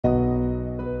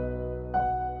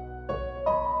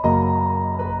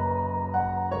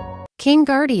King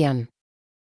Guardian.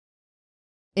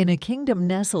 In a kingdom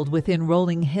nestled within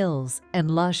rolling hills and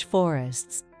lush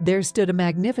forests, there stood a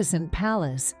magnificent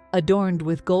palace, adorned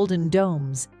with golden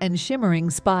domes and shimmering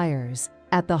spires.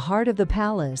 At the heart of the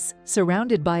palace,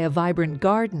 surrounded by a vibrant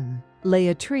garden, lay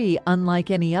a tree unlike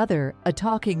any other, a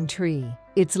talking tree,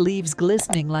 its leaves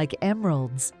glistening like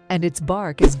emeralds, and its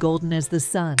bark as golden as the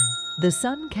sun. The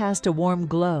sun cast a warm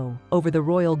glow over the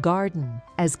royal garden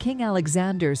as King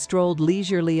Alexander strolled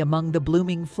leisurely among the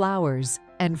blooming flowers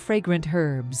and fragrant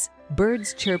herbs.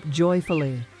 Birds chirped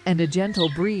joyfully, and a gentle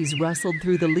breeze rustled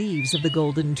through the leaves of the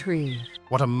golden tree.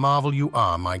 What a marvel you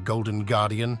are, my golden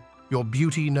guardian. Your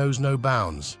beauty knows no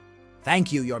bounds.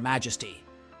 Thank you, Your Majesty.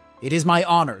 It is my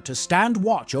honor to stand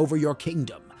watch over your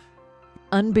kingdom.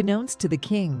 Unbeknownst to the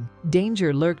king,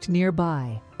 danger lurked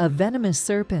nearby. A venomous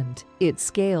serpent, its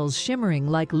scales shimmering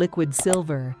like liquid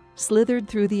silver, slithered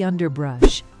through the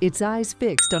underbrush, its eyes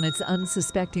fixed on its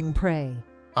unsuspecting prey.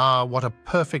 Ah, what a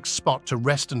perfect spot to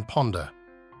rest and ponder.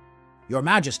 Your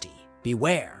Majesty,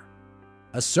 beware.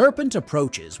 A serpent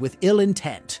approaches with ill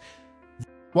intent.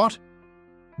 What?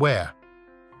 Where?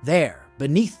 There,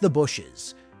 beneath the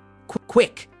bushes.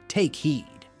 Quick, take heed.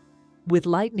 With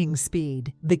lightning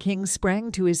speed, the king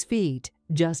sprang to his feet,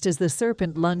 just as the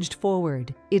serpent lunged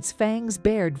forward, its fangs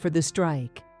bared for the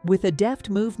strike. With a deft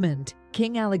movement,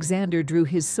 King Alexander drew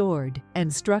his sword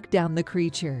and struck down the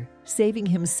creature, saving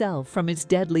himself from its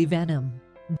deadly venom.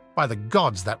 By the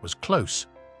gods, that was close.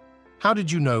 How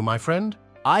did you know, my friend?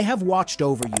 I have watched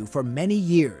over you for many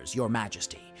years, Your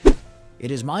Majesty. It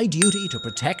is my duty to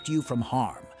protect you from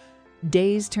harm.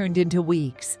 Days turned into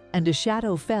weeks, and a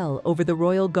shadow fell over the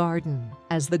royal garden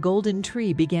as the golden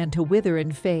tree began to wither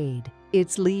and fade.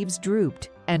 Its leaves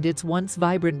drooped, and its once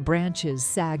vibrant branches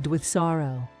sagged with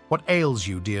sorrow. What ails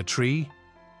you, dear tree?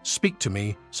 Speak to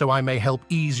me so I may help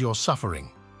ease your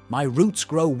suffering. My roots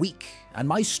grow weak, and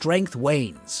my strength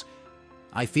wanes.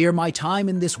 I fear my time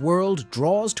in this world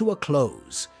draws to a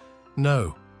close.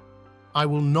 No, I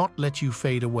will not let you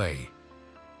fade away.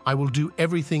 I will do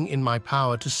everything in my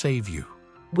power to save you.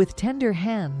 With tender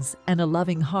hands and a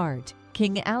loving heart,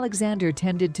 King Alexander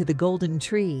tended to the golden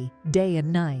tree day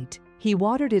and night. He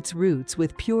watered its roots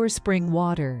with pure spring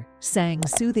water, sang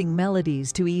soothing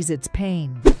melodies to ease its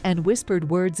pain, and whispered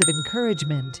words of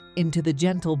encouragement into the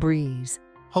gentle breeze.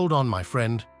 Hold on, my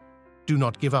friend. Do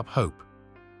not give up hope.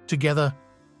 Together,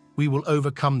 we will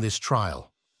overcome this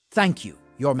trial. Thank you,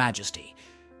 Your Majesty.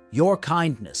 Your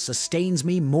kindness sustains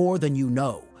me more than you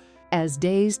know. As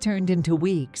days turned into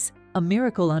weeks, a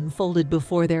miracle unfolded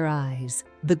before their eyes.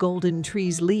 The golden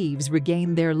tree's leaves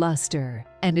regained their luster,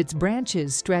 and its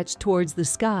branches stretched towards the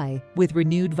sky with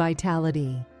renewed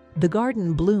vitality. The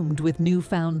garden bloomed with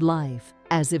newfound life,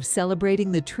 as if celebrating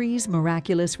the tree's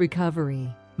miraculous recovery.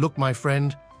 Look, my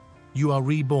friend, you are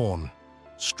reborn,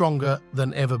 stronger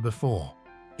than ever before.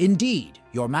 Indeed,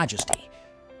 Your Majesty.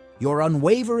 Your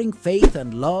unwavering faith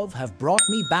and love have brought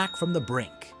me back from the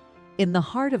brink. In the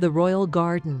heart of the royal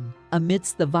garden,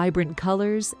 amidst the vibrant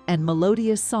colors and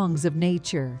melodious songs of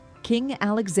nature, King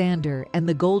Alexander and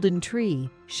the golden tree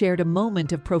shared a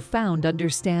moment of profound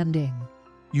understanding.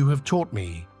 You have taught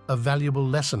me a valuable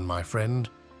lesson, my friend.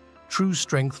 True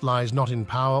strength lies not in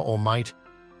power or might,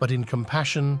 but in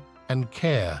compassion and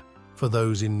care for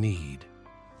those in need.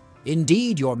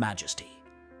 Indeed, Your Majesty.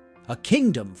 A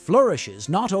kingdom flourishes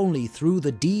not only through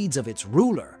the deeds of its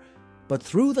ruler, but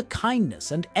through the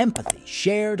kindness and empathy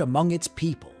shared among its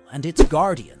people and its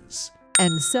guardians.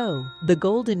 And so, the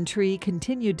golden tree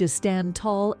continued to stand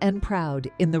tall and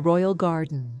proud in the royal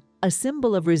garden, a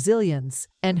symbol of resilience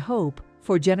and hope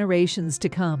for generations to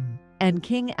come. And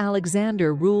King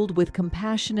Alexander ruled with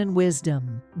compassion and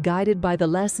wisdom, guided by the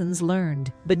lessons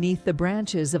learned beneath the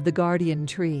branches of the guardian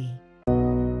tree.